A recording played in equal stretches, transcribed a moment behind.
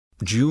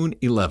June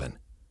 11.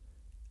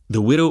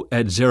 The widow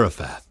at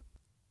Zarephath.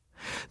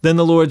 Then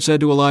the Lord said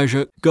to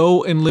Elijah,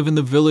 "Go and live in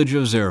the village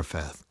of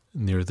Zarephath,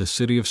 near the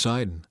city of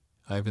Sidon.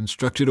 I have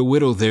instructed a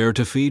widow there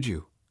to feed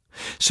you."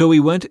 So he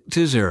went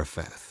to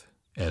Zarephath.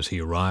 As he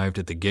arrived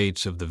at the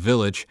gates of the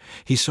village,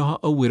 he saw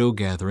a widow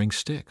gathering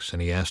sticks,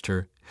 and he asked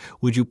her,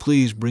 "Would you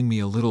please bring me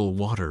a little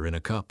water in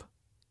a cup?"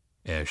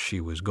 As she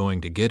was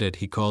going to get it,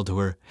 he called to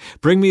her,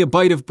 "Bring me a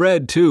bite of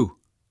bread, too."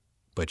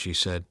 But she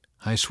said,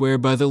 "I swear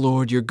by the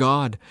Lord your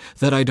God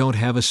that I don't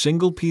have a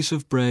single piece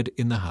of bread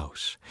in the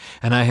house,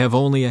 and I have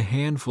only a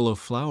handful of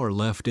flour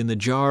left in the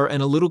jar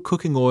and a little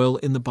cooking oil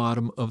in the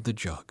bottom of the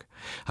jug.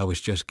 I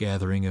was just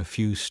gathering a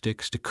few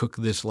sticks to cook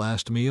this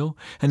last meal,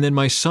 and then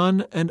my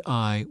son and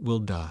I will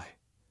die."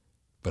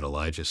 But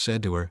Elijah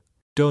said to her,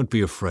 "Don't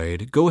be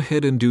afraid. Go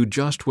ahead and do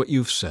just what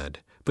you've said,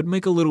 but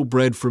make a little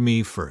bread for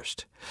me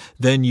first.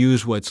 Then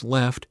use what's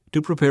left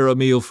to prepare a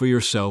meal for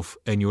yourself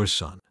and your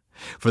son.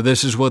 For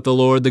this is what the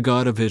Lord, the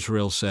God of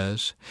Israel,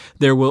 says,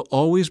 there will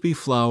always be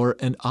flour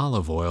and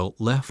olive oil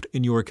left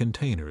in your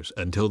containers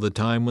until the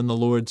time when the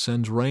Lord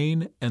sends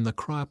rain and the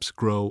crops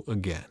grow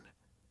again."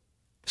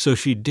 So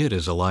she did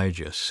as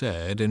Elijah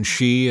said, and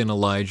she and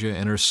Elijah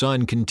and her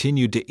son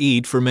continued to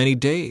eat for many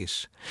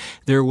days.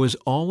 There was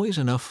always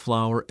enough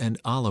flour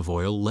and olive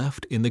oil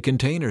left in the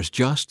containers,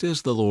 just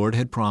as the Lord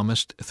had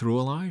promised through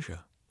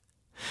Elijah.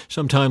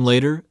 Some time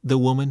later, the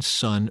woman's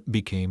son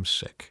became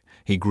sick.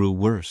 He grew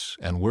worse,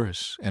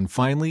 and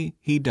finally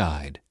he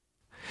died.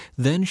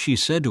 Then she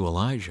said to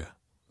Elijah,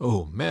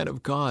 "Oh, man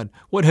of God,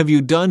 what have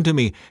you done to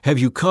me? Have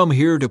you come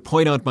here to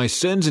point out my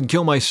sins and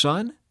kill my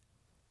son?"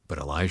 But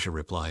Elijah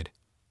replied,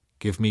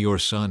 "Give me your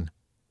son."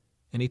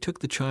 And he took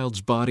the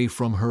child's body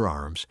from her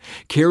arms,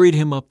 carried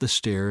him up the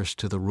stairs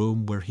to the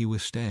room where he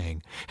was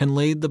staying, and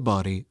laid the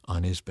body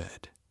on his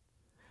bed.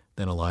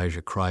 Then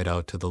Elijah cried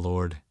out to the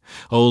Lord,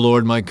 "O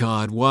Lord my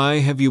God, why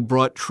have you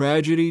brought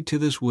tragedy to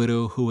this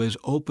widow who has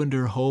opened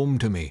her home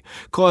to me,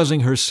 causing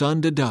her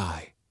son to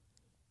die?"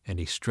 And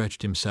he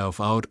stretched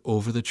himself out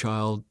over the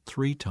child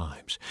 3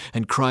 times,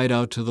 and cried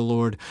out to the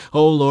Lord,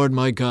 "O Lord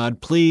my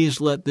God, please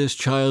let this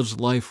child's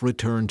life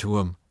return to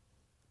him."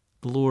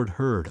 The Lord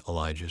heard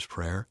Elijah's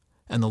prayer,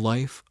 and the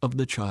life of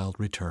the child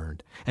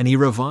returned, and he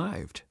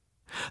revived.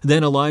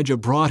 Then Elijah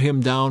brought him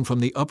down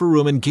from the upper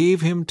room and gave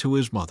him to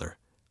his mother.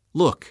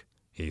 "Look,"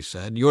 he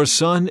said, "your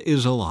son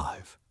is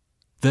alive."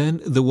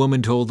 Then the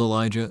woman told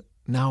Elijah,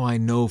 "Now I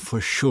know for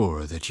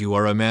sure that you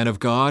are a man of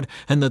God,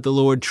 and that the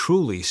Lord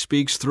truly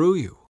speaks through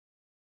you."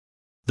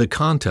 The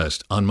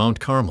contest on Mount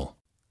Carmel.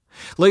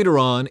 Later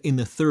on, in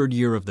the 3rd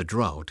year of the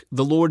drought,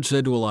 the Lord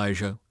said to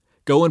Elijah,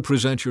 "Go and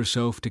present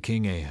yourself to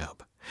King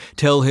Ahab.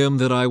 Tell him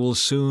that I will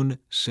soon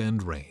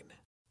send rain."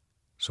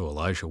 So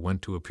Elisha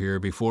went to appear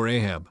before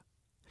Ahab.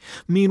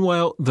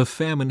 Meanwhile, the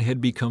famine had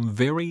become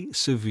very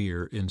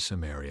severe in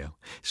Samaria,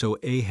 so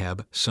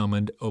Ahab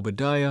summoned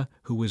Obadiah,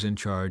 who was in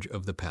charge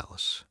of the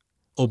palace.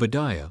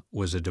 Obadiah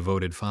was a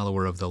devoted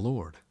follower of the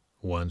Lord.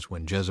 Once,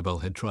 when Jezebel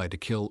had tried to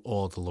kill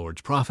all the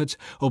Lord's prophets,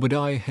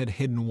 Obadiah had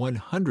hidden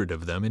 100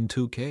 of them in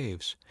 2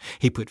 caves.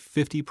 He put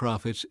 50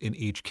 prophets in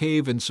each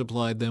cave and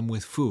supplied them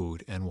with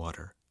food and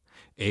water.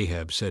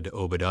 Ahab said to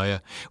Obadiah,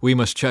 "We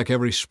must check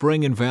every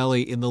spring and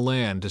valley in the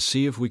land to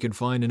see if we can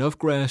find enough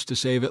grass to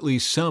save at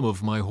least some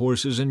of my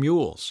horses and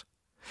mules."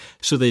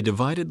 So they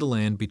divided the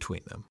land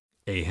between them.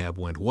 Ahab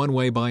went one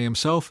way by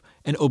himself,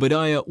 and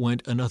Obadiah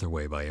went another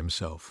way by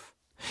himself.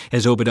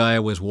 As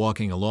Obadiah was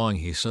walking along,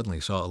 he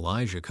suddenly saw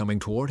Elijah coming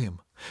toward him.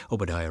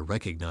 Obadiah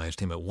recognized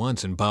him at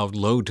once and bowed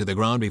low to the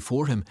ground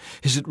before him.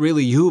 "Is it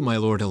really you, my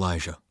lord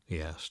Elijah?" he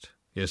asked.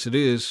 "Yes, it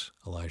is,"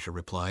 Elijah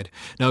replied.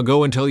 "Now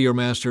go and tell your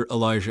master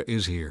Elijah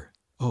is here."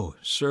 "Oh,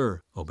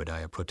 sir,"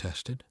 Obadiah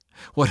protested,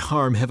 "what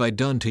harm have I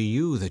done to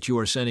you that you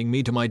are sending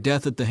me to my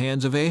death at the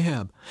hands of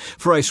Ahab?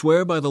 For I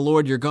swear by the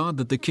Lord your God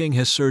that the king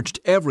has searched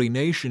every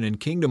nation and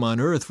kingdom on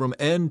earth from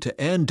end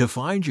to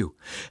find you.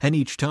 And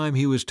each time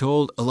he was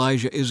told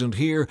Elijah isn't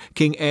here,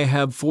 King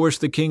Ahab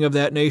forced the king of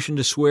that nation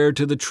to swear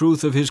to the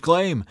truth of his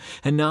claim.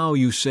 And now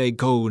you say,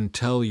 'Go and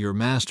tell your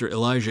master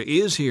Elijah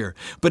is here.'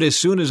 But as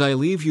soon as I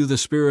leave you, the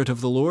Spirit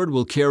of the Lord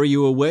will carry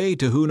you away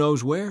to who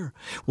knows where.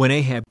 When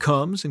Ahab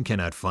comes and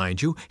cannot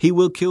find you, he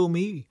will kill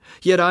me.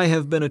 Yet I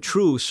have been a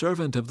true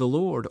servant of the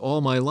Lord all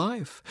my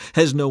life.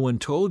 Has no one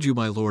told you,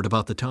 my Lord,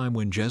 about the time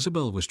when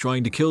Jezebel was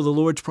trying to kill the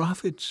Lord's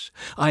prophets?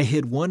 I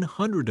hid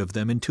 100 of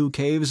them in 2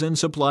 caves and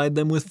supplied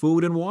them with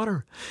food and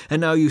water. And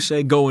now you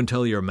say, 'Go and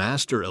tell your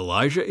master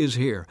Elijah is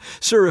here.'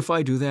 Sir, if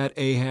I do that,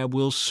 Ahab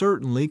will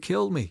certainly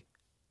kill me."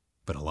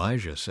 But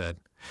Elijah said,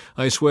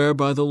 "I swear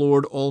by the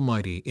Lord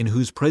Almighty, in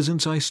whose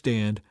presence I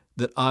stand,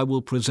 that I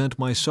will present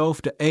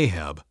myself to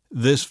Ahab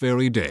this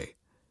very day."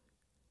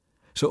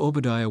 So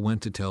Obadiah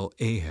went to tell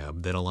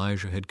Ahab that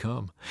Elijah had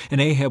come, and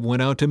Ahab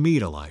went out to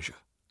meet Elijah.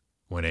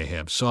 When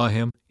Ahab saw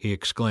him, he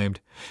exclaimed,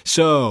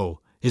 "So,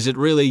 is it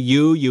really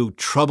you, you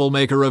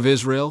troublemaker of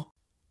Israel?"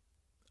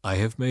 "I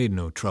have made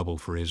no trouble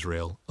for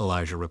Israel,"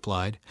 Elijah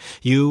replied.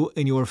 "You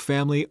and your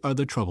family are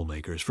the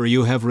troublemakers, for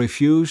you have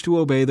refused to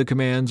obey the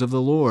commands of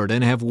the Lord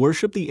and have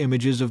worshipped the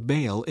images of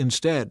Baal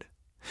instead."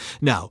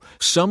 Now,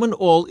 summon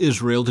all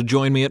Israel to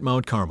join me at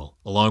Mount Carmel,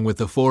 along with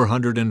the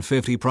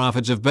 450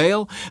 prophets of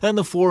Baal and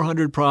the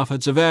 400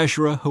 prophets of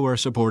Asherah who are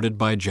supported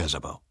by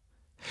Jezebel."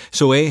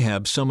 So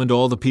Ahab summoned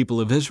all the people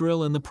of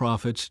Israel and the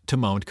prophets to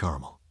Mount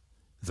Carmel.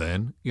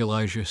 Then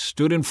Elijah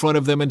stood in front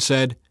of them and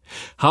said,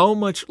 "How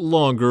much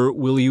longer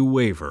will you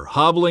waver,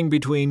 hobbling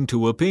between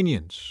two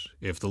opinions?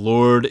 If the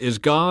Lord is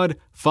God,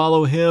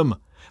 follow him.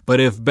 But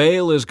if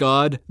Baal is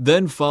God,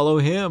 then follow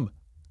him."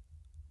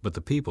 But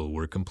the people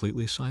were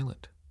completely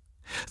silent.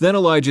 Then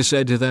Elijah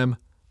said to them,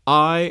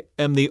 "I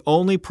am the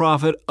only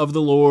prophet of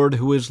the Lord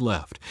who is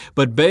left,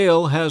 but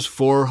Baal has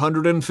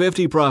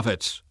 450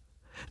 prophets.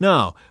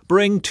 Now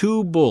bring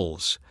 2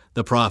 bulls.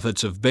 The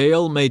prophets of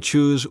Baal may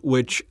choose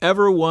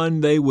whichever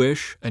one they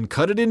wish, and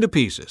cut it into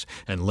pieces,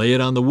 and lay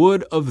it on the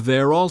wood of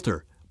their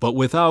altar, but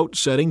without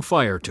setting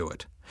fire to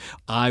it.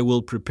 I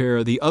will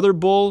prepare the other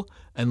bull,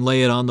 and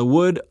lay it on the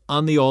wood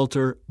on the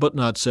altar, but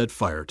not set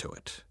fire to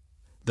it.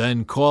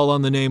 Then call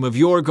on the name of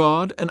your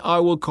God, and I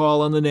will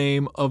call on the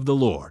name of the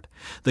Lord.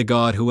 The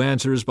God who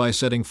answers by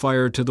setting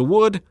fire to the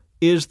wood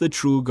is the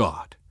true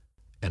God."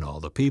 And all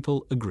the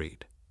people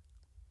agreed.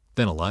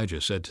 Then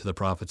Elijah said to the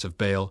prophets of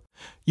Baal,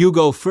 "You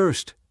go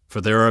first,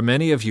 for there are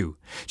many of you.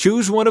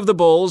 Choose one of the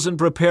bulls and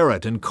prepare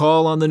it, and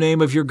call on the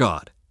name of your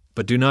God,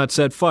 but do not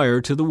set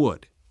fire to the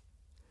wood."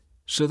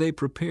 So they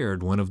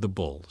prepared one of the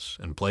bulls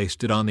and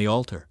placed it on the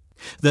altar.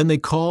 Then they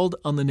called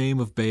on the name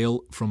of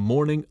Baal from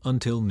morning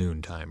until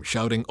noontime,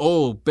 shouting,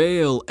 "Oh,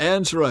 Baal,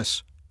 answer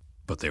us!"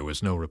 But there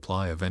was no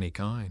reply of any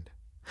kind.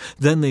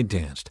 Then they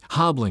danced,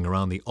 hobbling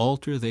around the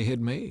altar they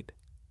had made.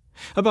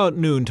 About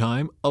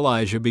noontime,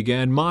 Elijah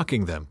began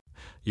mocking them.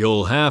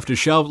 "You'll have to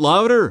shout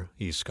louder,"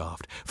 he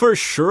scoffed, "for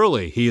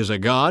surely he is a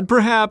god.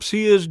 Perhaps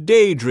he is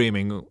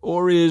daydreaming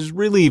or is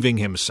relieving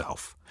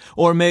himself.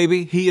 Or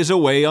maybe he is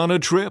away on a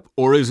trip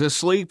or is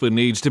asleep and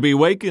needs to be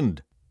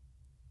wakened."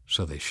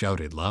 So they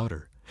shouted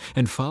louder,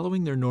 and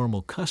following their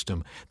normal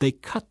custom, they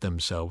cut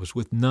themselves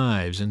with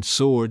knives and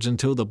swords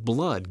until the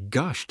blood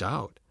gushed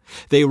out.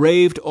 They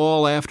raved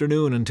all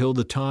afternoon until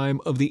the time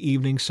of the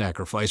evening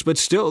sacrifice, but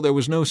still there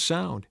was no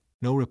sound,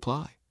 no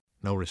reply,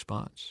 no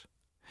response.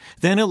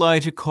 Then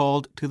Elijah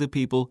called to the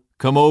people,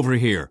 "Come over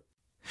here."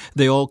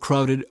 They all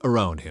crowded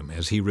around him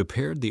as he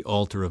repaired the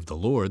altar of the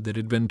Lord that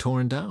had been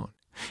torn down.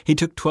 He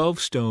took 12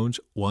 stones,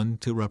 one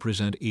to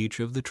represent each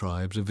of the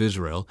tribes of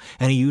Israel,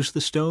 and he used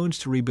the stones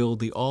to rebuild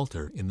the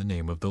altar in the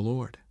name of the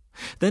Lord.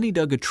 Then he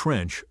dug a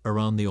trench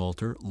around the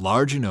altar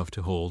large enough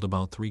to hold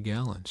about 3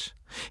 gallons.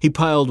 He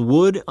piled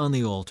wood on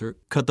the altar,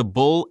 cut the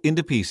bull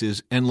into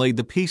pieces, and laid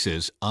the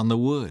pieces on the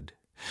wood.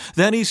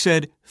 Then he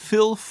said,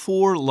 "Fill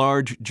 4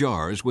 large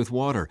jars with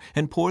water,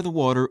 and pour the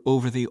water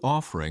over the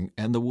offering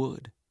and the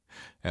wood."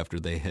 After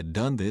they had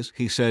done this,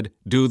 he said,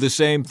 "Do the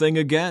same thing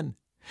again."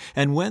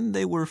 And when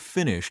they were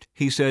finished,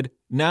 he said,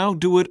 "Now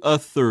do it a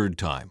 3rd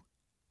time."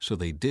 So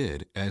they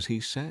did as he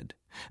said,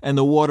 and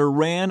the water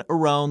ran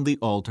around the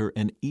altar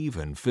and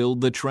even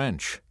filled the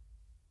trench.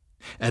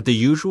 At the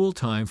usual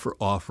time for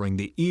offering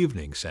the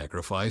evening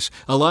sacrifice,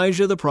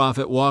 Elijah the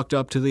prophet walked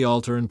up to the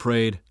altar and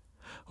prayed,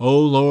 "O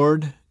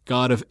Lord,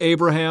 God of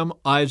Abraham,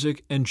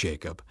 Isaac, and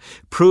Jacob,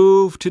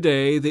 prove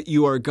today that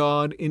you are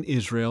God in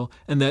Israel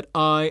and that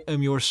I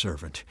am your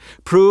servant.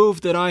 Prove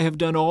that I have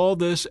done all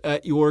this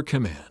at your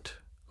command.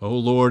 O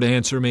Lord,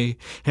 answer me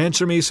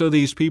so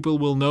these people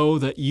will know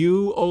that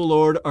you, O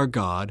Lord, are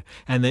God,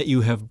 and that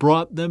you have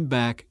brought them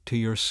back to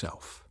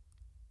yourself."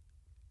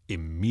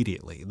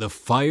 Immediately the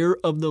fire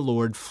of the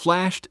Lord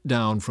flashed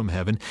down from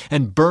heaven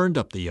and burned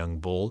up the young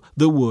bull,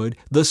 the wood,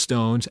 the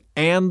stones,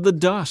 and the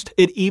dust.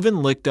 It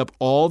even licked up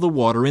all the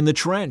water in the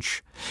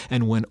trench.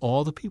 And when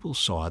all the people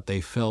saw it, they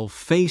fell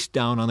face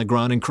down on the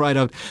ground and cried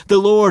out, "The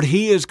Lord,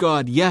 he is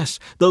God! Yes,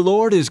 the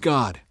Lord is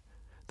God!"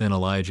 Then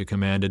Elijah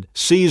commanded,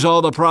 "Seize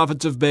all the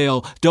prophets of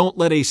Baal. Don't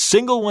let a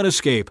single one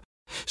escape."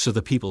 So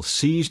the people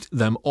seized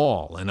them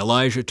all, and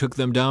Elijah took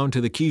them down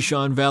to the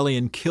Kishon Valley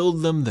and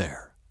killed them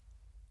there.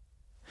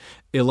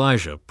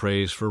 Elijah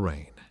prays for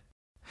rain.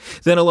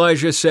 Then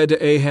Elijah said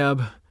to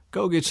Ahab,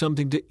 "Go get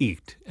something to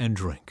eat and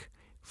drink,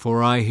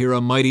 for I hear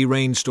a mighty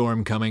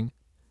rainstorm coming."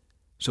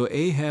 So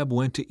Ahab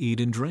went to eat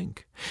and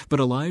drink.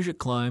 But Elijah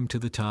climbed to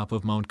the top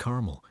of Mount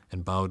Carmel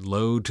and bowed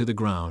low to the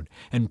ground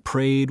and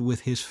prayed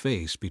with his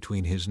face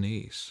between his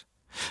knees.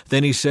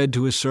 Then he said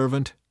to his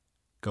servant,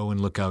 "Go and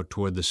look out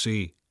toward the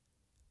sea."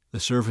 The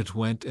servant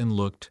went and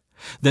looked,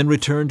 then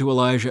returned to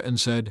Elijah and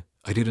said,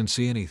 "I didn't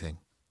see anything."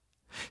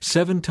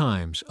 7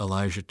 times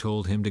Elijah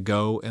told him to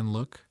go and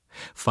look.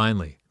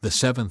 Finally, the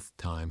 7th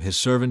time, his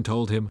servant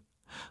told him,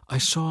 "I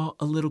saw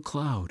a little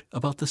cloud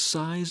about the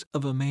size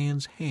of a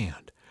man's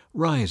hand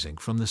rising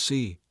from the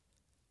sea."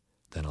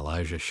 Then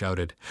Elijah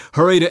shouted,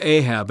 "Hurry to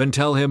Ahab and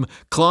tell him,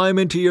 'Climb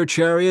into your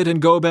chariot and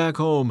go back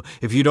home.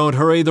 If you don't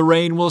hurry, the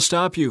rain will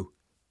stop you.'"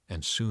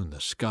 And soon the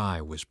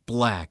sky was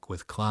black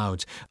with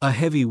clouds. A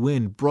heavy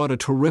wind brought a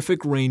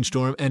terrific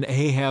rainstorm, and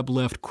Ahab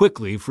left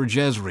quickly for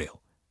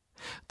Jezreel.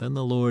 Then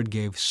the Lord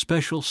gave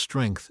special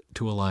strength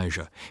to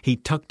Elijah. He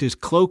tucked his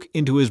cloak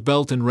into his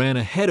belt and ran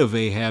ahead of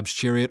Ahab's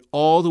chariot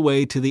all the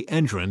way to the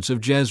entrance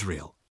of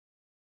Jezreel.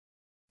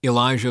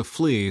 Elijah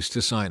flees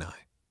to Sinai.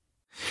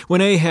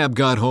 When Ahab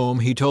got home,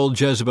 he told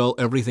Jezebel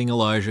everything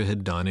Elijah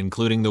had done,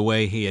 including the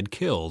way he had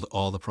killed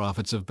all the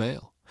prophets of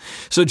Baal.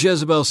 So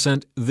Jezebel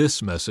sent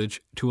this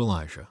message to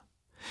Elijah: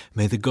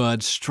 "May the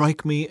gods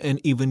strike me and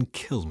even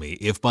kill me,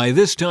 if by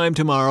this time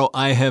tomorrow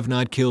I have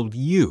not killed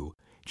you,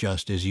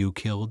 just as you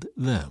killed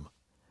them."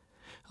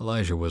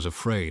 Elijah was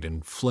afraid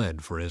and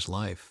fled for his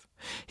life.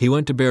 He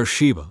went to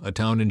Beersheba, a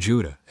town in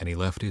Judah, and he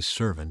left his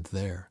servant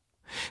there.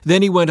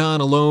 Then he went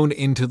on alone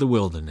into the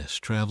wilderness,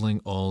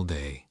 traveling all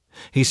day.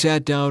 He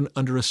sat down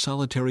under a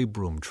solitary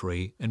broom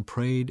tree and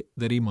prayed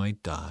that he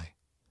might die.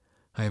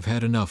 "I have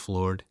had enough,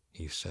 Lord,"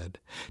 he said.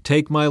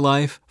 "Take my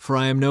life, for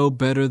I am no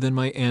better than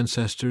my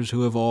ancestors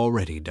who have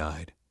already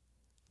died."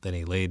 Then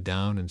he laid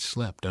down and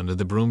slept under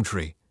the broom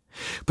tree.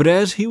 But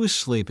as he was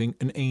sleeping,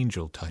 an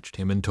angel touched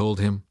him and told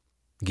him,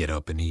 "Get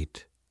up and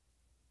eat."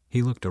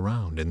 He looked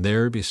around, and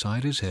there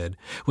beside his head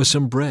was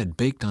some bread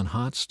baked on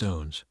hot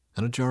stones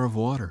and a jar of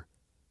water.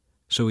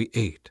 So he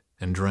ate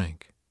and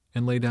drank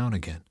and lay down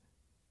again.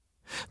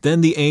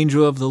 Then the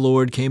angel of the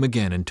Lord came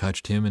again and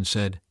touched him and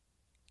said,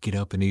 "Get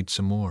up and eat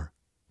some more,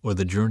 or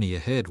the journey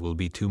ahead will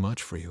be too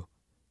much for you."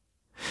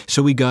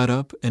 So he got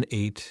up and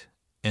ate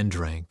and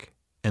drank,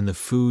 and the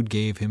food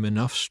gave him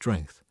enough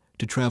strength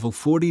to travel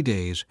 40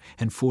 days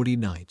and 40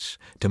 nights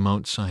to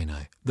Mount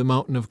Sinai, the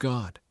mountain of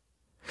God.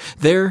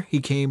 There he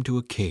came to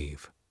a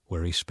cave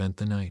where he spent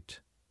the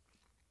night.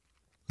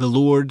 The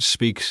Lord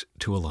speaks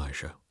to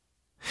Elijah.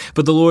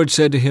 But the Lord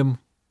said to him,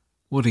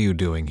 "What are you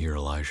doing here,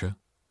 Elijah?"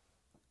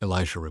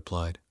 Elisha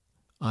replied,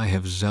 "I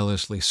have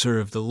zealously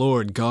served the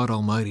Lord God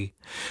Almighty,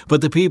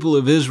 but the people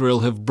of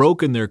Israel have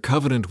broken their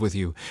covenant with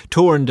you,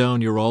 torn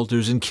down your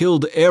altars, and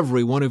killed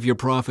every one of your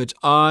prophets.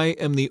 I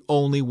am the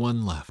only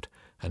one left,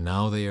 and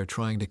now they are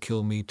trying to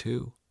kill me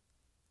too."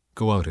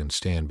 "Go out and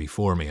stand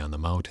before me on the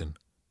mountain,"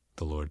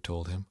 the Lord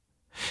told him.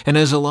 And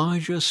as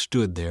Elijah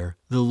stood there,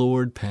 the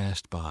Lord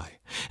passed by,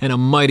 and a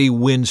mighty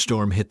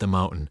windstorm hit the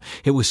mountain.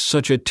 It was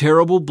such a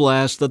terrible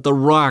blast that the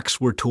rocks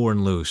were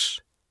torn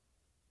loose.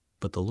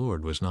 But the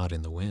Lord was not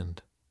in the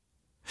wind.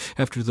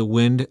 After the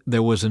wind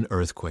there was an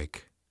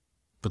earthquake,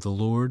 but the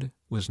Lord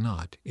was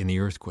not in the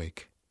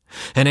earthquake.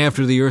 And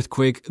after the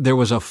earthquake there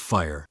was a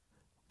fire,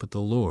 but the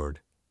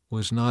Lord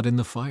was not in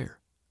the fire.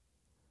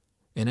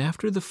 And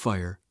after the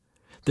fire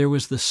there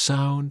was the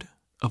sound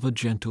of a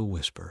gentle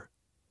whisper.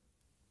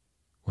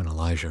 When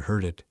Elijah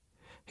heard it,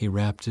 he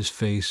wrapped his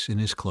face in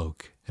his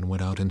cloak and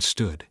went out and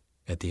stood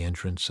at the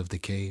entrance of the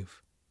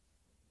cave.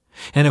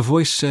 And a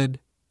voice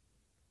said,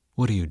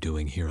 "What are you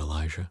doing here,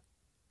 Elijah?"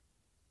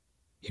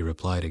 He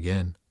replied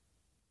again,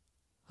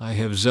 "I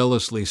have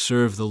zealously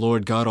served the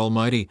Lord God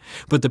Almighty,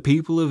 but the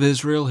people of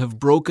Israel have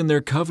broken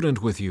their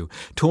covenant with you,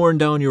 torn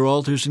down your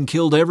altars, and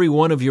killed every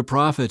one of your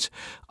prophets.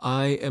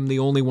 I am the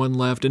only one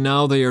left, and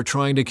now they are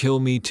trying to kill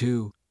me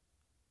too."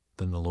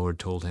 Then the Lord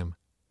told him,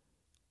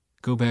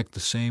 "Go back the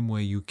same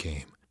way you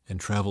came, and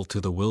travel to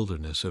the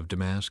wilderness of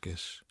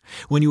Damascus.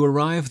 When you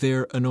arrive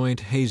there, anoint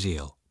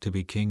Hazael to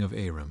be king of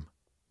Aram.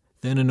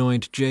 Then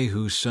anoint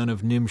Jehu son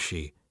of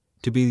Nimshi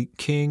to be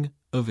king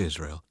of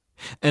Israel,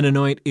 and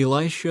anoint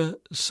Elisha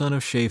son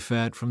of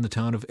Shaphat from the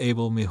town of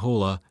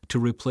Abel-Meholah to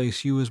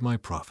replace you as my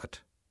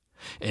prophet.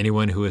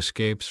 Anyone who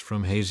escapes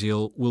from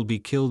Hazael will be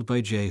killed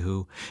by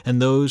Jehu,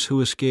 and those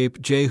who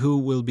escape Jehu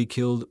will be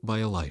killed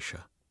by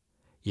Elisha.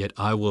 Yet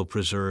I will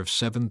preserve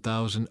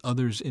 7,000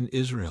 others in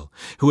Israel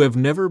who have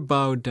never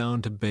bowed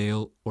down to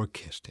Baal or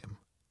kissed him."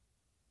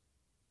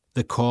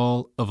 The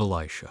call of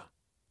Elisha.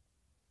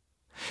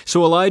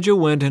 So Elijah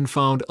went and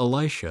found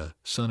Elisha,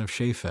 son of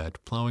Shaphat,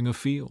 plowing a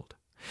field.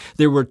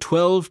 There were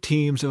 12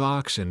 teams of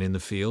oxen in the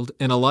field,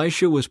 and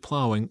Elisha was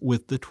plowing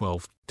with the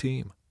 12th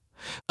team.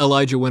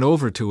 Elijah went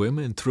over to him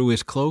and threw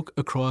his cloak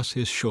across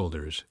his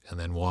shoulders, and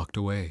then walked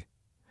away.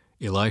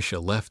 Elisha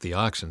left the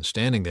oxen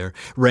standing there,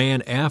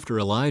 ran after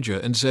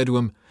Elijah, and said to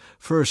him,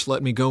 "First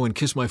let me go and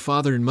kiss my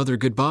father and mother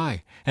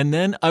goodbye, and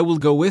then I will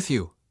go with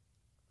you."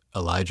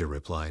 Elijah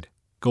replied,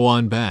 "Go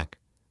on back,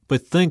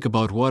 but think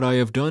about what I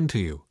have done to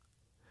you."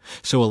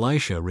 So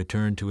Elisha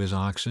returned to his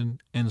oxen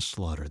and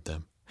slaughtered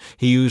them.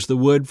 He used the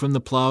wood from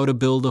the plow to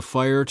build a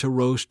fire to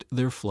roast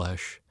their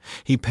flesh.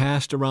 He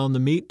passed around the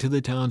meat to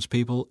the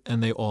townspeople,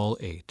 and they all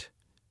ate.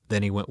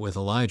 Then he went with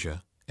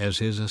Elijah as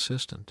his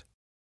assistant.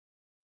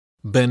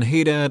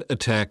 Ben-Hadad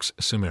attacks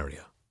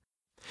Samaria.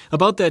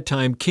 About that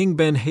time, King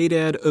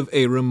Ben-Hadad of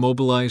Aram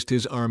mobilized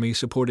his army,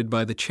 supported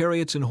by the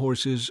chariots and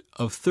horses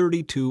of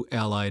 32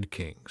 allied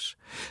kings.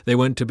 They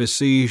went to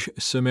besiege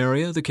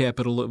Samaria, the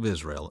capital of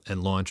Israel,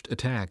 and launched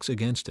attacks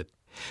against it.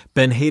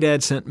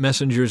 Ben-Hadad sent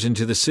messengers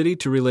into the city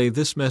to relay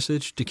this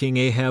message to King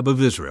Ahab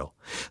of Israel.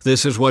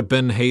 This is what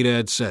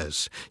Ben-Hadad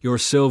says, "Your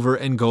silver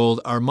and gold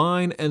are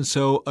mine, and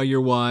so are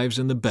your wives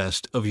and the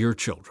best of your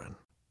children."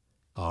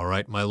 "All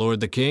right, my lord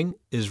the king,"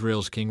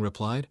 Israel's king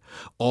replied.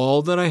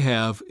 "All that I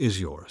have is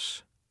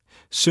yours."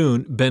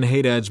 Soon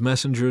Ben-Hadad's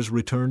messengers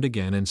returned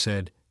again and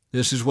said,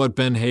 "This is what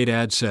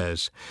Ben-Hadad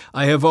says.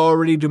 I have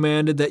already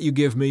demanded that you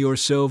give me your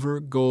silver,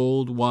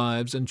 gold,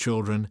 wives, and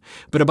children,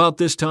 but about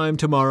this time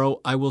tomorrow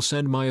I will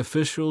send my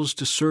officials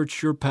to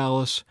search your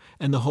palace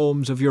and the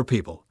homes of your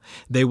people.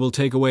 They will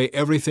take away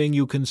everything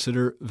you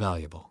consider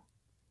valuable."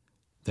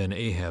 Then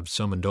Ahab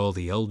summoned all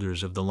the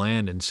elders of the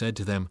land and said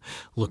to them,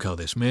 "Look how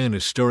this man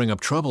is stirring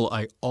up trouble.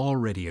 I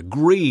already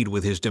agreed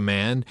with his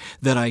demand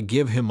that I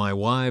give him my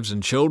wives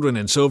and children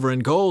and silver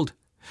and gold.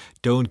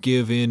 Don't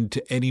give in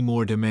to any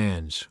more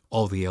demands,"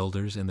 all the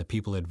elders and the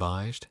people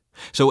advised.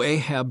 So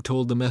Ahab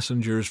told the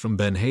messengers from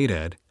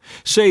Ben-Hadad,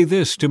 "Say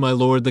this to my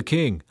lord the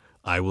king,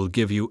 I will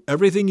give you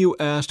everything you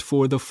asked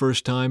for the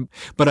first time,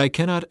 but I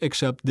cannot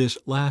accept this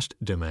last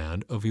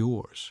demand of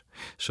yours."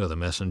 So the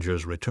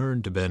messengers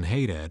returned to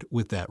Ben-Hadad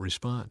with that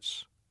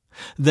response.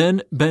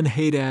 Then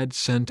Ben-Hadad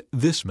sent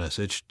this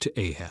message to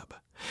Ahab,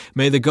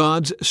 "May the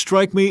gods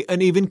strike me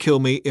and even kill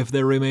me if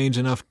there remains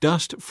enough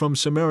dust from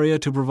Samaria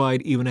to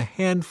provide even a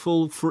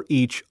handful for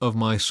each of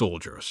my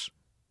soldiers."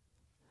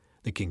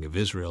 The king of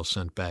Israel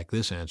sent back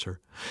this answer,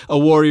 "A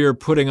warrior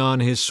putting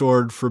on his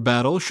sword for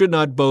battle should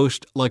not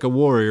boast like a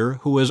warrior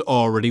who has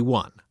already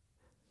won."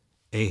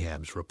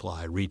 Ahab's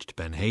reply reached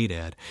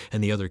Ben-Hadad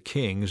and the other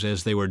kings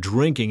as they were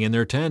drinking in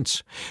their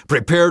tents.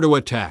 "Prepare to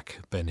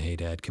attack,"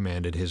 Ben-Hadad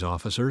commanded his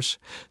officers.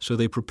 So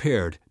they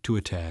prepared to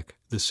attack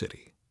the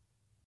city.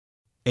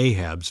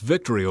 Ahab's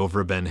victory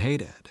over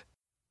Ben-Hadad.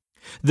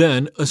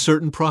 Then a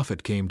certain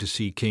prophet came to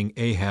see King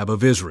Ahab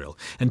of Israel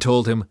and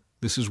told him,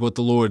 "This is what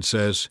the Lord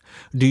says.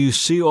 Do you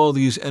see all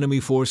these enemy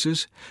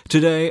forces?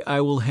 Today I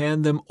will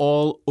hand them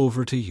all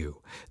over to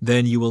you.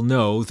 Then you will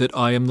know that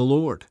I am the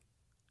Lord."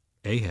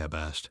 Ahab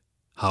asked,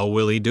 "How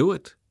will he do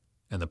it?"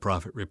 And the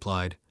prophet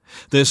replied,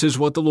 "This is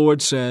what the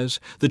Lord says.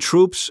 The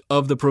troops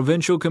of the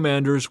provincial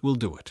commanders will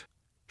do it."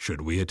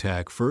 "Should we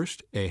attack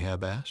first?"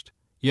 Ahab asked.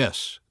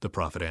 "Yes," the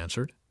prophet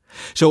answered.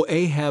 So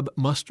Ahab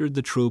mustered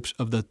the troops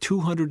of the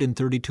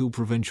 232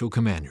 provincial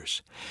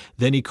commanders.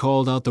 Then he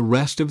called out the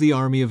rest of the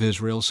army of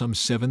Israel, some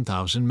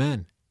 7,000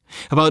 men.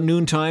 About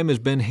noontime, as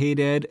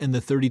Ben-Hadad and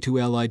the 32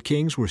 allied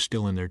kings were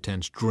still in their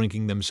tents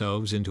drinking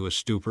themselves into a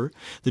stupor,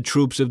 the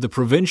troops of the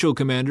provincial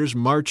commanders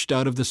marched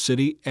out of the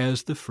city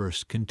as the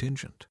first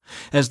contingent.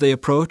 As they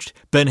approached,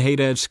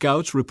 Ben-Hadad's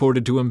scouts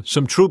reported to him,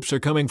 "Some troops are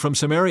coming from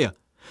Samaria."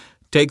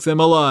 "Take them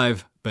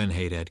alive,"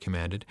 Ben-Hadad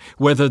commanded,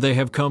 "whether they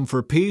have come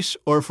for peace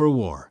or for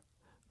war."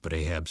 But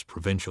Ahab's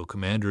provincial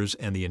commanders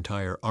and the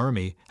entire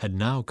army had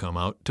now come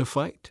out to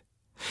fight.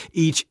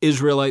 Each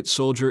Israelite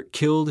soldier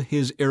killed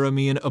his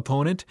Aramean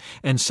opponent,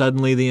 and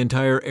suddenly the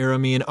entire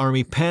Aramean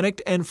army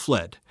panicked and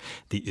fled.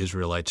 The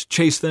Israelites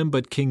chased them,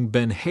 but King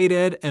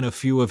Ben-Hadad and a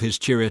few of his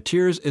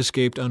charioteers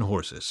escaped on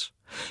horses.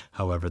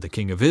 However, the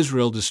king of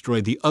Israel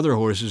destroyed the other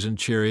horses and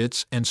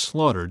chariots and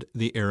slaughtered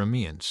the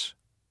Arameans.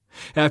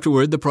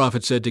 Afterward, the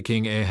prophet said to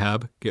King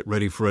Ahab, "Get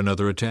ready for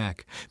another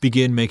attack.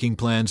 Begin making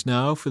plans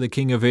now, for the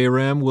king of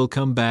Aram will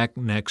come back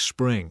next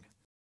spring."